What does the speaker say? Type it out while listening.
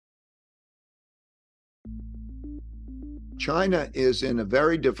China is in a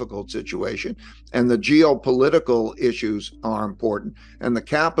very difficult situation, and the geopolitical issues are important, and the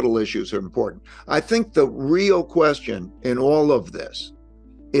capital issues are important. I think the real question in all of this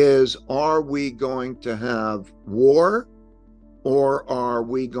is, are we going to have war, or are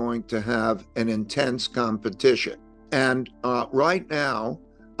we going to have an intense competition? And right now,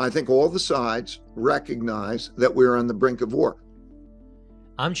 I think all the sides recognize that we're on the brink of war.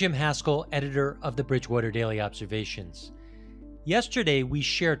 I'm Jim Haskel, editor of the Bridgewater Daily Observations. Yesterday, we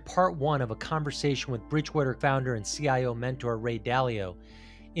shared part one of a conversation with Bridgewater founder and CIO mentor Ray Dalio,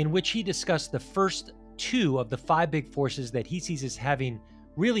 in which he discussed the first two of the five big forces that he sees as having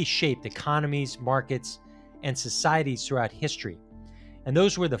really shaped economies, markets, and societies throughout history. And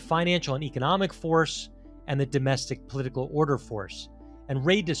those were the financial and economic force and the domestic political order force. And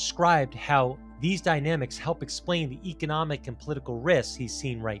Ray described how these dynamics help explain the economic and political risks he's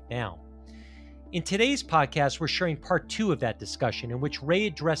seeing right now. In today's podcast, we're sharing part two of that discussion, in which Ray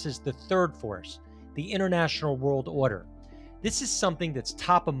addresses the third force, the international world order. This is something that's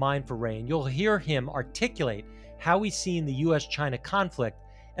top of mind for Ray, and you'll hear him articulate how he's seeing the U.S.-China conflict,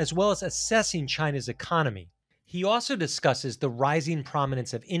 as well as assessing China's economy. He also discusses the rising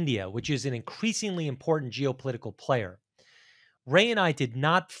prominence of India, which is an increasingly important geopolitical player. Ray and I did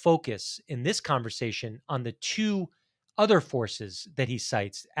not focus in this conversation on the two other forces that he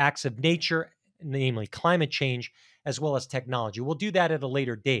cites, acts of nature, namely climate change, as well as technology. We'll do that at a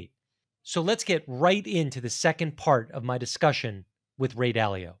later date. So let's get right into the second part of my discussion with Ray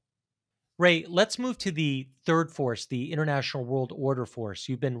Dalio. Ray, let's move to the third force, the international world order force.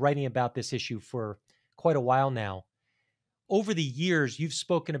 You've been writing about this issue for quite a while now. Over the years, you've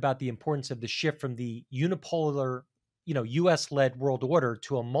spoken about the importance of the shift from the unipolar, U.S.-led world order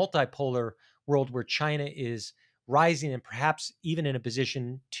to a multipolar world where China is rising and perhaps even in a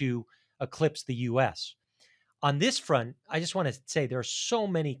position to eclipse the U.S. On this front, I just want to say there are so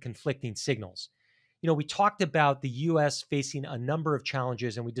many conflicting signals. We talked about the U.S. facing a number of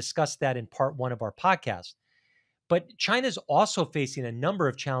challenges, and we discussed that in part one of our podcast. But China's also facing a number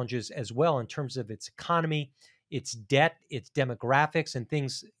of challenges as well in terms of its economy, its debt, its demographics, and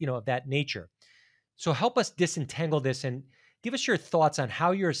things, of that nature. So help us disentangle this and give us your thoughts on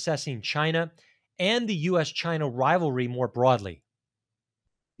how you're assessing China and the U.S.-China rivalry more broadly.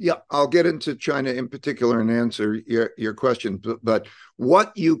 Yeah, I'll get into China in particular and answer your question. But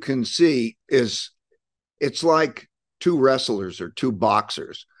what you can see is it's like two wrestlers or two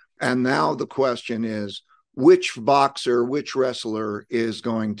boxers. And now the question is, which boxer, which wrestler is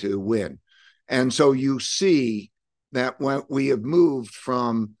going to win? And so you see that when we have moved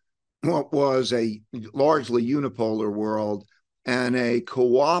from what was a largely unipolar world and a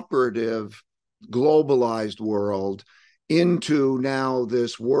cooperative, globalized world into now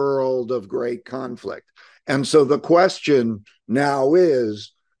this world of great conflict. And so the question now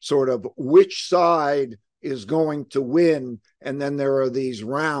is sort of which side is going to win. And then there are these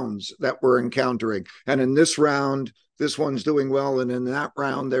rounds that we're encountering. And in this round, this one's doing well. And in that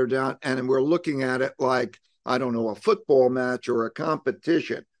round, they're down. And we're looking at it like, I don't know, a football match or a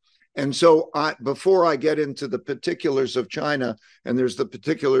competition. And so before I get into the particulars of China, and there's the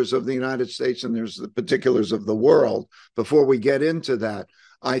particulars of the United States, and there's the particulars of the world, before we get into that,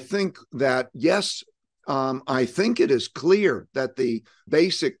 I think that, yes, I think it is clear that the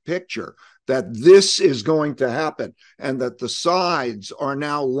basic picture that this is going to happen and that the sides are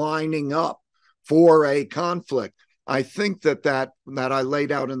now lining up for a conflict. I think that I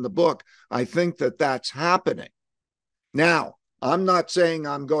laid out in the book, I think that that's happening. Now, I'm not saying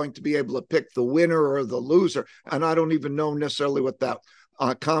I'm going to be able to pick the winner or the loser, and I don't even know necessarily what that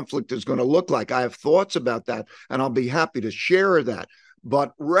conflict is going to look like. I have thoughts about that, and I'll be happy to share that.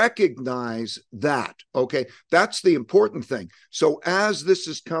 But recognize that, okay? That's the important thing. So as this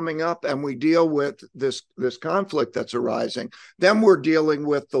is coming up and we deal with this conflict that's arising, then we're dealing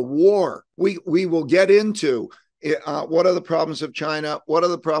with the war. We will get into what are the problems of China? What are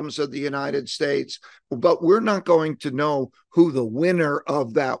the problems of the United States? But we're not going to know who the winner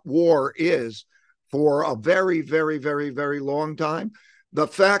of that war is for a very, very, very, very long time. The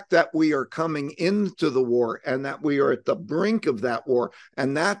fact that we are coming into the war and that we are at the brink of that war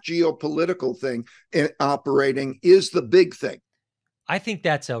and that geopolitical thing operating is the big thing. I think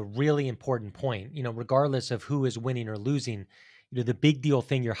that's a really important point. Regardless of who is winning or losing, the big deal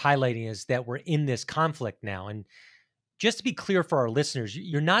thing you're highlighting is that we're in this conflict now. And just to be clear for our listeners,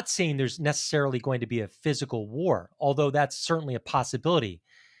 you're not saying there's necessarily going to be a physical war, although that's certainly a possibility,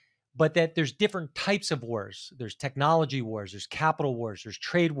 but that there's different types of wars. There's technology wars, there's capital wars, there's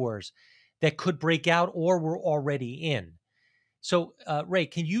trade wars that could break out or we're already in. So, Ray,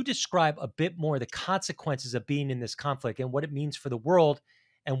 can you describe a bit more the consequences of being in this conflict and what it means for the world,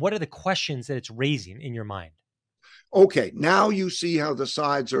 and what are the questions that it's raising in your mind? Okay, now you see how the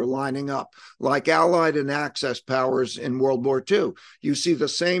sides are lining up, like Allied and Axis powers in World War II. You see the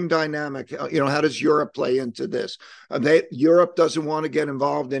same dynamic. How does Europe play into this? Europe doesn't want to get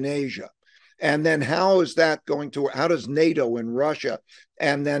involved in Asia. And then how is that going to, how does NATO and Russia,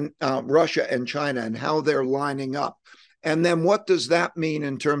 and then Russia and China, and how they're lining up? And then what does that mean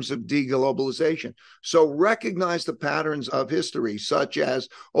in terms of deglobalization? So recognize the patterns of history, such as,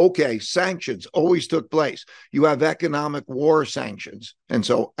 okay, sanctions always took place. You have economic war sanctions. And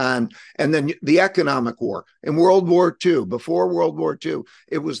then the economic war. In World War II, before World War II,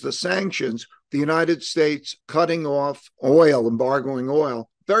 it was the sanctions, the United States cutting off oil, embargoing oil,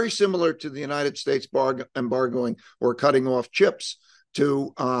 very similar to the United States embargoing or cutting off chips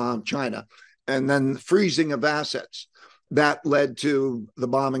to China, and then freezing of assets. That led to the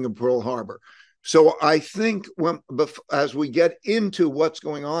bombing of Pearl Harbor. So I think as we get into what's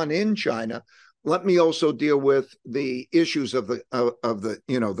going on in China, let me also deal with the issues of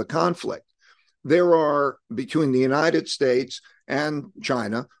the conflict. There are, between the United States and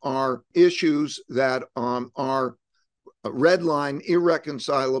China, are issues that are red line,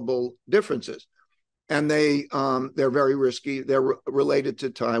 irreconcilable differences, and they're very risky. They're related to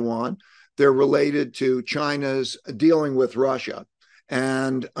Taiwan. They're related to China's dealing with Russia,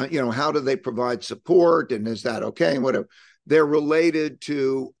 and how do they provide support, and is that okay, and whatever. They're related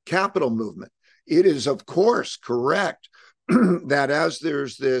to capital movement. It is, of course, correct that as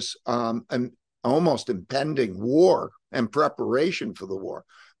there's this an almost impending war and preparation for the war,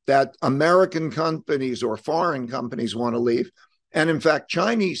 that American companies or foreign companies want to leave. And in fact,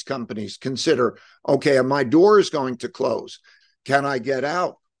 Chinese companies consider, okay, my door is going to close. Can I get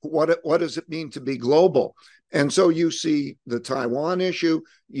out? What does it mean to be global? And so you see the Taiwan issue,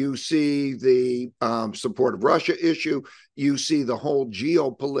 you see the support of Russia issue, you see the whole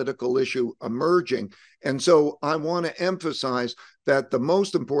geopolitical issue emerging. And so I want to emphasize that the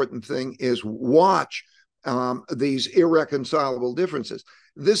most important thing is watch these irreconcilable differences.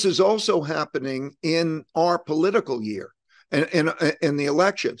 This is also happening in our political year and in the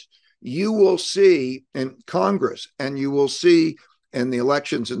elections. You will see in Congress, and you will see in the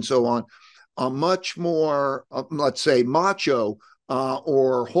elections and so on, a much more, let's say, macho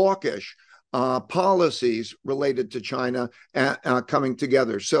or hawkish policies related to China coming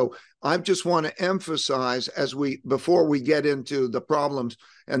together. So I just want to emphasize, before we get into the problems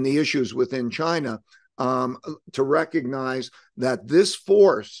and the issues within China, to recognize that this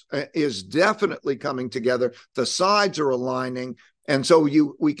force is definitely coming together. The sides are aligning. And so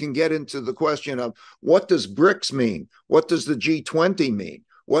we can get into the question of, what does BRICS mean? What does the G20 mean?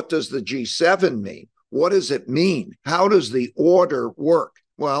 What does the G7 mean? What does it mean? How does the order work?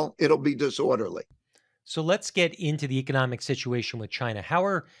 Well, it'll be disorderly. So let's get into the economic situation with China. How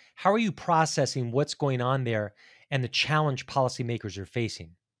are you processing what's going on there and the challenge policymakers are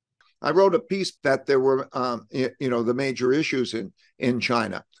facing? I wrote a piece that there were, the major issues in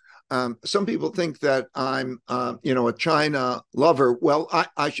China. Some people think that I'm, a China lover. Well,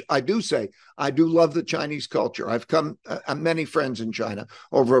 I do say I do love the Chinese culture. I've come many friends in China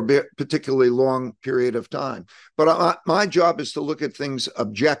over a particularly long period of time. But my job is to look at things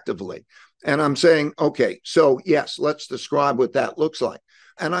objectively. And I'm saying, okay, so yes, let's describe what that looks like.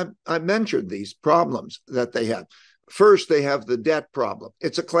 And I mentioned these problems that they have. First, they have the debt problem.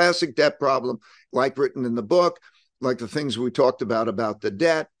 It's a classic debt problem, like written in the book, like the things we talked about the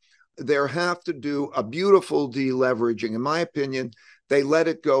debt. There have to do a beautiful deleveraging. In my opinion, they let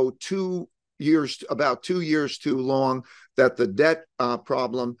it go about 2 years too long, that the debt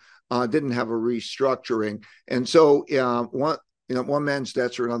problem didn't have a restructuring. And so one man's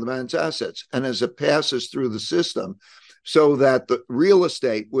debts are another man's assets. And as it passes through the system, so that the real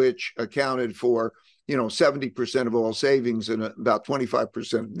estate, which accounted for 70% of all savings and about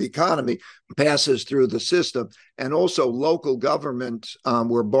 25% of the economy, passes through the system. And also local governments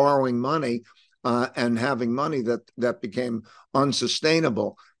were borrowing money and having money that became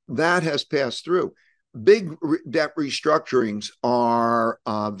unsustainable. That has passed through. Big debt restructurings are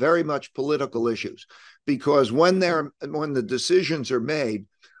very much political issues, because when the decisions are made,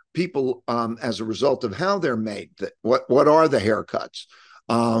 people, as a result of how they're made, what are the haircuts?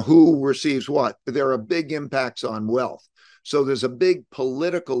 Who receives what? There are big impacts on wealth. So there's a big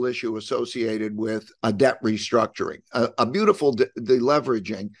political issue associated with a debt restructuring. A beautiful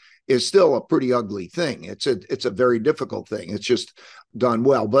deleveraging is still a pretty ugly thing. It's a very difficult thing. It's just done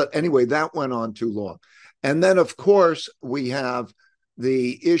well. But anyway, that went on too long. And then, of course, we have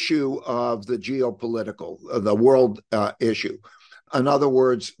the issue of the geopolitical, the world issue. in other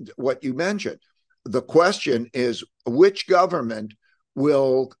words, what you mentioned. The question is which government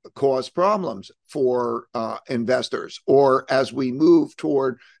will cause problems for investors, or as we move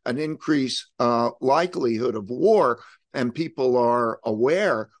toward an increased likelihood of war, and people are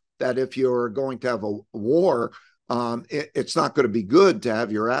aware that if you're going to have a war, it's not going to be good to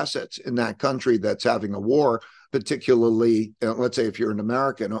have your assets in that country that's having a war, particularly, let's say, if you're an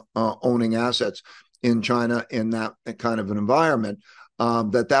American owning assets in China in that kind of an environment,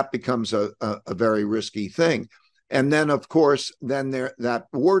 that becomes a very risky thing. And then, of course, that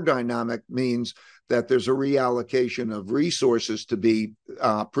war dynamic means that there's a reallocation of resources to be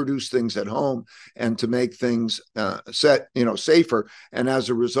produce things at home and to make things safer. And as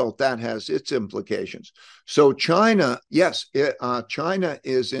a result, that has its implications. So China, yes, China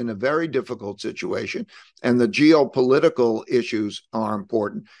is in a very difficult situation, and the geopolitical issues are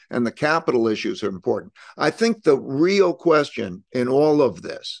important, and the capital issues are important. I think the real question in all of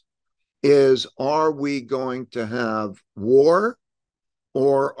this is, are we going to have war,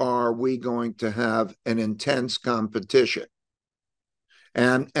 or are we going to have an intense competition?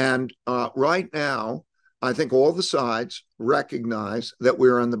 And right now, I think all the sides recognize that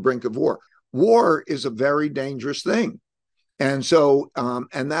we're on the brink of war. War is a very dangerous thing. And so,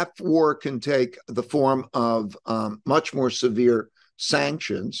 and that war can take the form of much more severe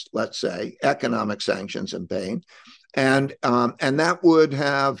sanctions, let's say, economic sanctions and pain. And that would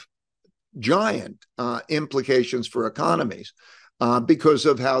have giant implications for economies because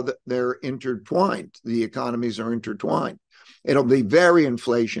of how they're intertwined. The economies are intertwined. It'll be very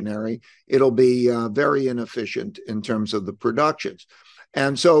inflationary. It'll be very inefficient in terms of the productions.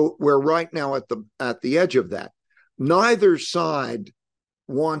 And so we're right now at the edge of that. Neither side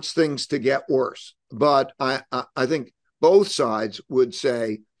wants things to get worse, but I think both sides would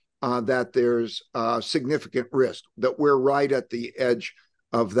say that there's significant risk, that we're right at the edge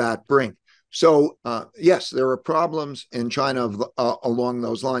of that brink. So, yes, there are problems in China along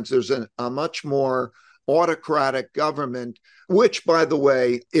those lines. There's a much more autocratic government, which, by the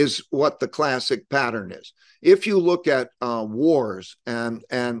way, is what the classic pattern is. If you look at wars and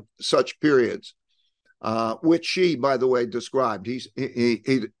such periods, which Xi, by the way, described,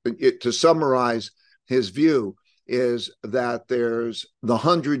 to summarize his view, is that there's the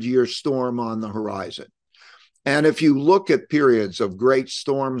 100-year storm on the horizon. And if you look at periods of great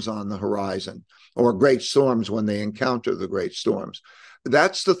storms on the horizon, or great storms when they encounter the great storms,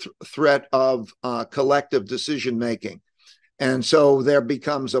 that's the threat of collective decision making. And so there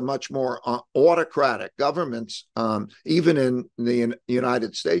becomes a much more autocratic governments, even in the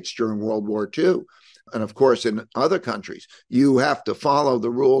United States during World War II. And of course, in other countries, you have to follow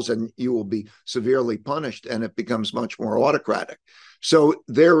the rules and you will be severely punished, and it becomes much more autocratic. So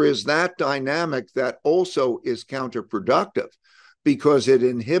there is that dynamic that also is counterproductive because it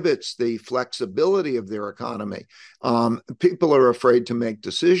inhibits the flexibility of their economy. People are afraid to make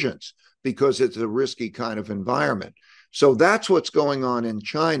decisions because it's a risky kind of environment. So that's what's going on in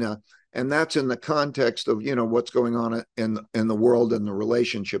China. And that's in the context of, what's going on in the world and the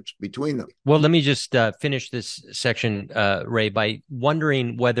relationships between them. Well, let me just finish this section, Ray, by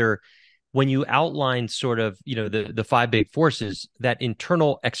wondering whether, when you outline sort of, the five big forces, that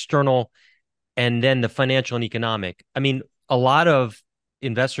internal, external, and then the financial and economic. I mean, a lot of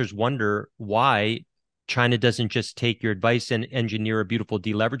investors wonder why China doesn't just take your advice and engineer a beautiful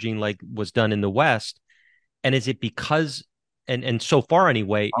deleveraging like was done in the West. And is it because, and so far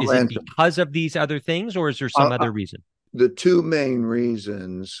anyway, is it because of these other things, or is there some other reason? The two main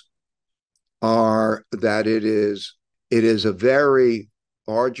reasons are that it is a very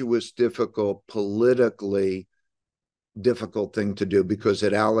arduous, difficult, politically difficult thing to do because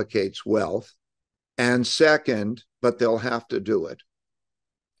it allocates wealth. And second, but they'll have to do it.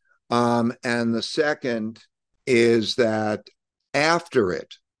 And the second is that after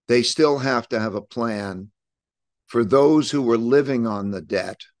it, they still have to have a plan for those who were living on the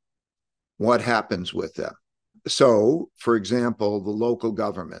debt. What happens with them? So, for example, the local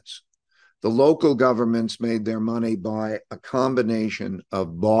governments. The local governments made their money by a combination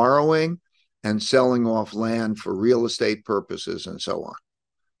of borrowing and selling off land for real estate purposes and so on.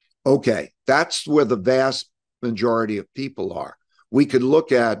 Okay, that's where the vast majority of people are. We think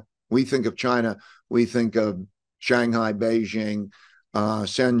of China, we think of Shanghai, Beijing,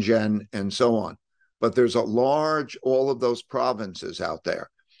 Shenzhen, and so on. But there's all of those provinces out there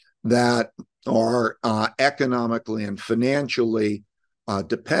that are economically and financially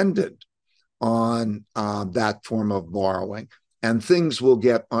dependent on that form of borrowing, and things will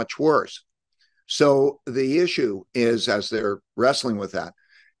get much worse. So the issue is, as they're wrestling with that,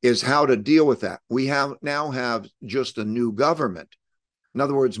 is how to deal with that. We now have just a new government, In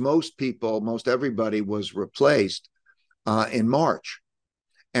other words, most everybody was replaced in March.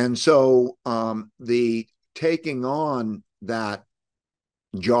 And so the taking on that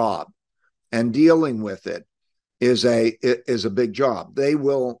job and dealing with it is a big job. They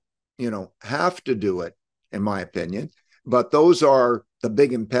will, have to do it, in my opinion. But those are the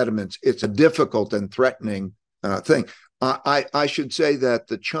big impediments. It's a difficult and threatening thing. I should say that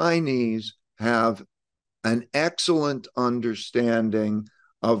the Chinese have an excellent understanding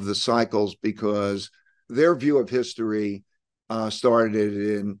of the cycles because their view of history started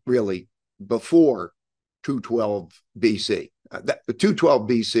in really before 212 BC. 212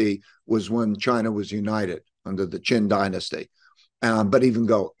 BC was when China was united under the Qin dynasty, but even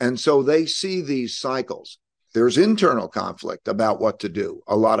go. And so they see these cycles. There's internal conflict about what to do.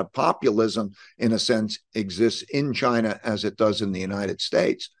 A lot of populism, in a sense, exists in China as it does in the United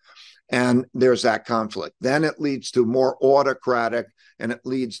States. And there's that conflict. Then it leads to more autocratic, and it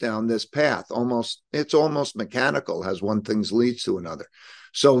leads down this path. It's almost mechanical as one thing leads to another.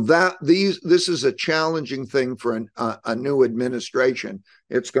 So this is a challenging thing for a new administration.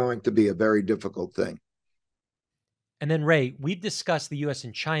 It's going to be a very difficult thing. And then, Ray, we've discussed the U.S.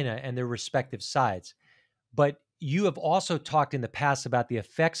 and China and their respective sides, but you have also talked in the past about the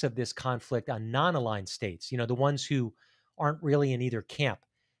effects of this conflict on non-aligned states, the ones who aren't really in either camp.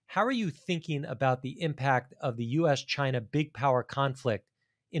 How are you thinking about the impact of the U.S.-China big power conflict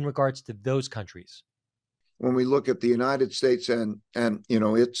in regards to those countries? When we look at the United States and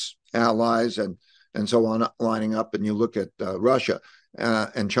its allies and so on lining up, and you look at Russia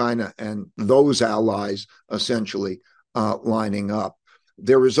and China and those allies essentially lining up,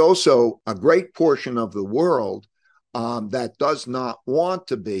 there is also a great portion of the world that does not want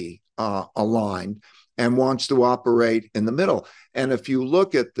to be aligned and wants to operate in the middle. And if you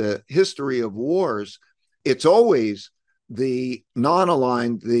look at the history of wars, it's always the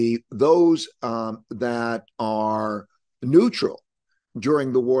non-aligned, those that are neutral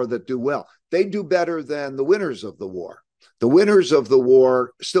during the war that do well. They do better than the winners of the war. The winners of the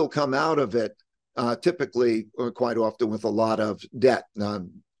war still come out of it typically, quite often, with a lot of debt.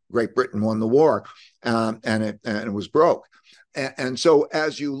 Great Britain won the war, and it was broke. And so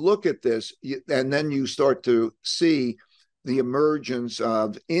as you look at this, and then you start to see the emergence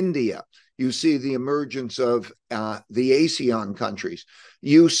of India, you see the emergence of the ASEAN countries,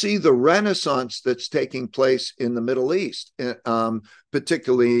 you see the renaissance that's taking place in the Middle East,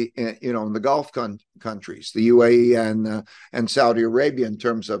 particularly in the Gulf countries, the UAE and Saudi Arabia, in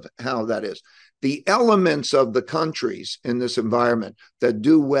terms of how that is. The elements of the countries in this environment that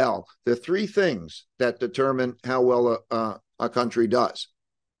do well, the three things that determine how well a country does.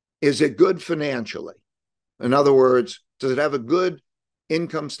 Is it good financially? In other words, does it have a good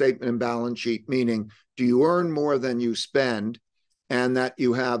income statement and balance sheet, meaning do you earn more than you spend and that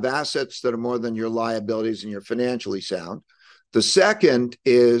you have assets that are more than your liabilities and you're financially sound? The second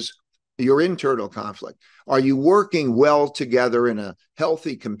is your internal conflict. Are you working well together in a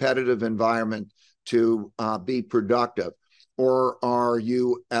healthy, competitive environment to be productive? Or are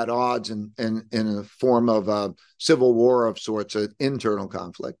you at odds in a form of a civil war of sorts, an internal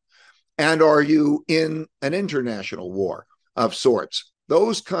conflict? And are you in an international war of sorts?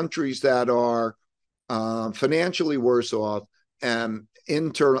 Those countries that are financially worse off and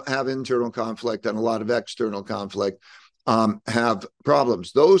have internal conflict and a lot of external conflict have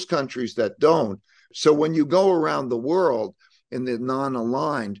problems. Those countries that don't. So when you go around the world in the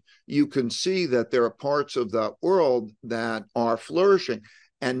non-aligned, you can see that there are parts of the world that are flourishing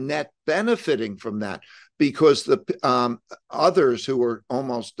and net benefiting from that, because the others who are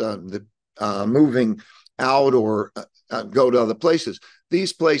almost moving out or go to other places,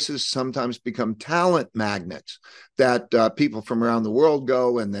 these places sometimes become talent magnets that people from around the world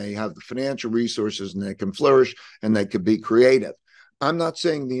go, and they have the financial resources and they can flourish and they could be creative. I'm not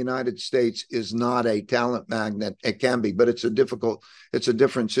saying the United States is not a talent magnet. It can be, but it's a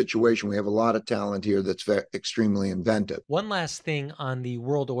different situation. We have a lot of talent here that's extremely inventive. One last thing on the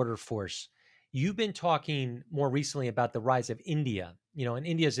world order force. You've been talking more recently about the rise of India, and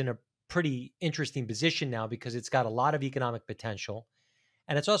India's in a pretty interesting position now because it's got a lot of economic potential.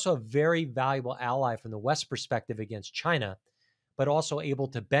 And it's also a very valuable ally from the West perspective against China, but also able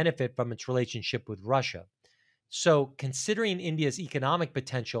to benefit from its relationship with Russia. So considering India's economic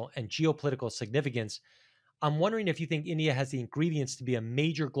potential and geopolitical significance, I'm wondering if you think India has the ingredients to be a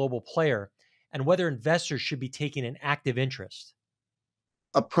major global player and whether investors should be taking an active interest.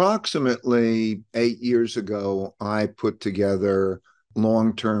 Approximately 8 years ago, I put together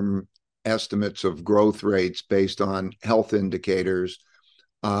long-term estimates of growth rates based on health indicators.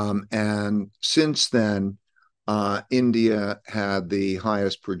 And since then, India had the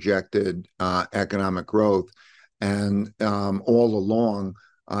highest projected economic growth. And all along,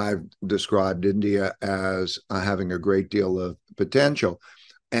 I've described India as having a great deal of potential.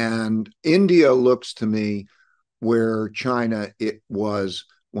 And India looks to me where China it was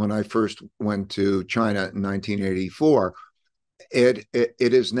when I first went to China in 1984. It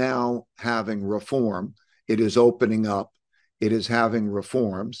is now having reform. It is opening up. It is having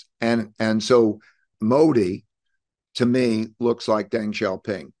reforms, and so Modi to me looks like Deng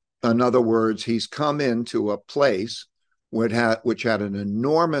Xiaoping. In other words, he's come into a place which had an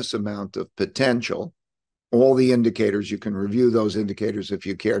enormous amount of potential. All the indicators, you can review those indicators if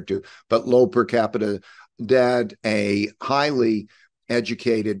you care to, but low per capita debt, a highly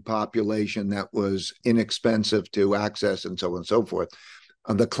educated population that was inexpensive to access, and so on and so forth.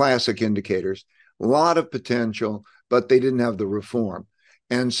 The classic indicators, a lot of potential, but they didn't have the reform.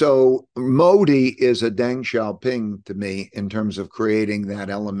 And so Modi is a Deng Xiaoping to me in terms of creating that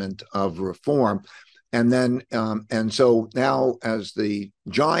element of reform. And so now as the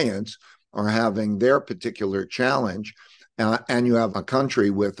giants are having their particular challenge, and you have a country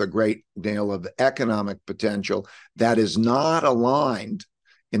with a great deal of economic potential that is not aligned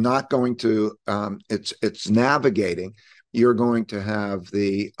and not going to, it's navigating, you're going to have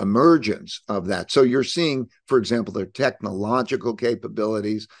the emergence of that. So you're seeing, for example, their technological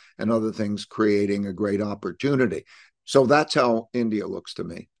capabilities and other things creating a great opportunity. So that's how India looks to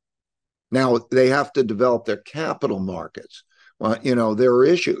me. Now, they have to develop their capital markets. Well, there are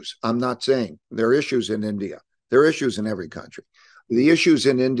issues. I'm not saying there are issues in India. There are issues in every country. The issues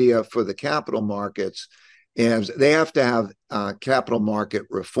in India for the capital markets is they have to have capital market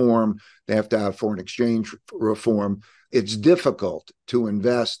reform. They have to have foreign exchange reform. It's difficult to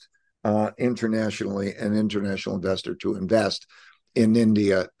invest internationally, an international investor to invest in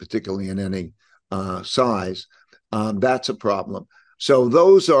India, particularly in any size. That's a problem. So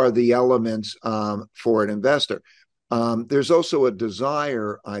those are the elements for an investor. There's also a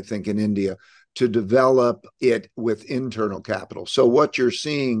desire, I think, in India to develop it with internal capital. So what you're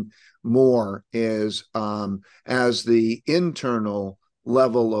seeing more is as the internal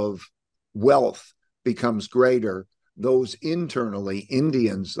level of wealth becomes greater, those internally,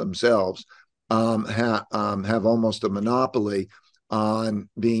 Indians themselves have almost a monopoly on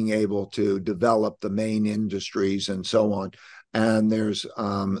being able to develop the main industries and so on. And there's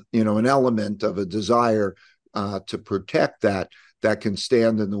an element of a desire to protect that can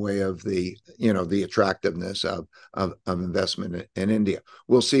stand in the way of the attractiveness of investment in India.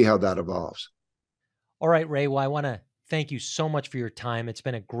 We'll see how that evolves. All right, Ray. Well, I want to thank you so much for your time. It's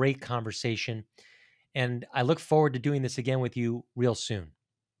been a great conversation, and I look forward to doing this again with you real soon.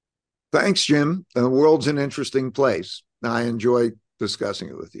 Thanks, Jim. The world's an interesting place. I enjoy discussing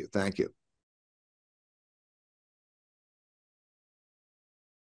it with you. Thank you.